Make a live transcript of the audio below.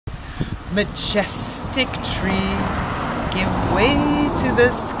Majestic trees give way to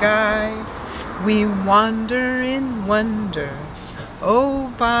the sky. We wander in wonder, oh,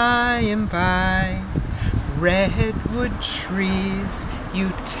 by and by. Redwood trees, you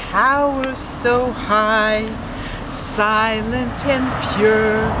tower so high. Silent and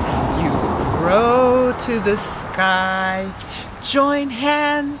pure, you grow to the sky. Join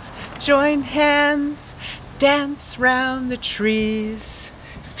hands, dance round the trees.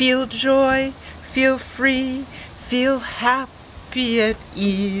 Feel joy, feel free, feel happy at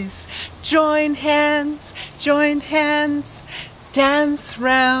ease. Join hands, dance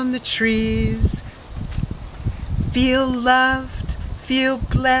round the trees. Feel loved, feel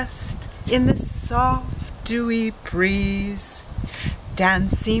blessed in the soft, dewy breeze.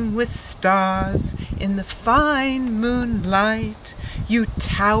 Dancing with stars in the fine moonlight, you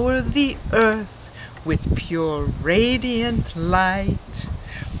tower the earth with pure radiant light.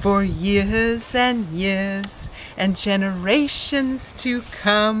 For years and years and generations to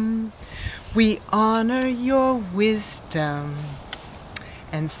come, we honor your wisdom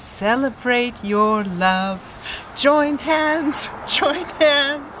and celebrate your love. Join hands,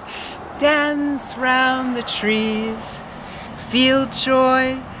 dance round the trees. Feel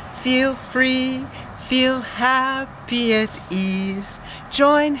joy, feel free, feel happy at ease.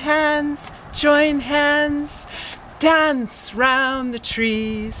 Join hands, dance round the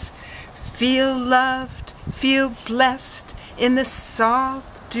trees. Feel loved, feel blessed in the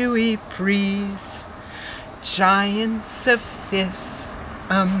soft, dewy breeze. Giants of this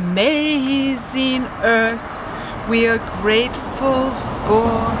amazing earth, we are grateful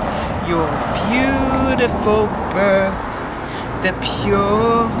for your beautiful birth. The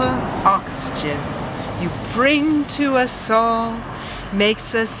pure oxygen you bring to us all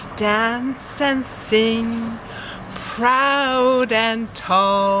makes us dance and sing, proud and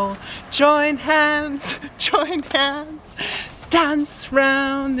tall. Join hands, dance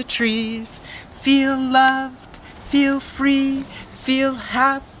round the trees. Feel loved, feel free, feel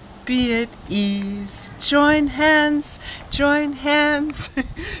happy at ease. Join hands,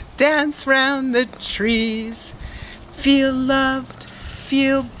 dance round the trees. Feel loved,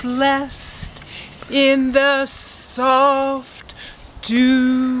 feel blessed in the soft,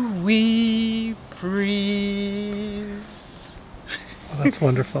 dewy breeze. Oh, that's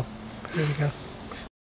wonderful. There you go.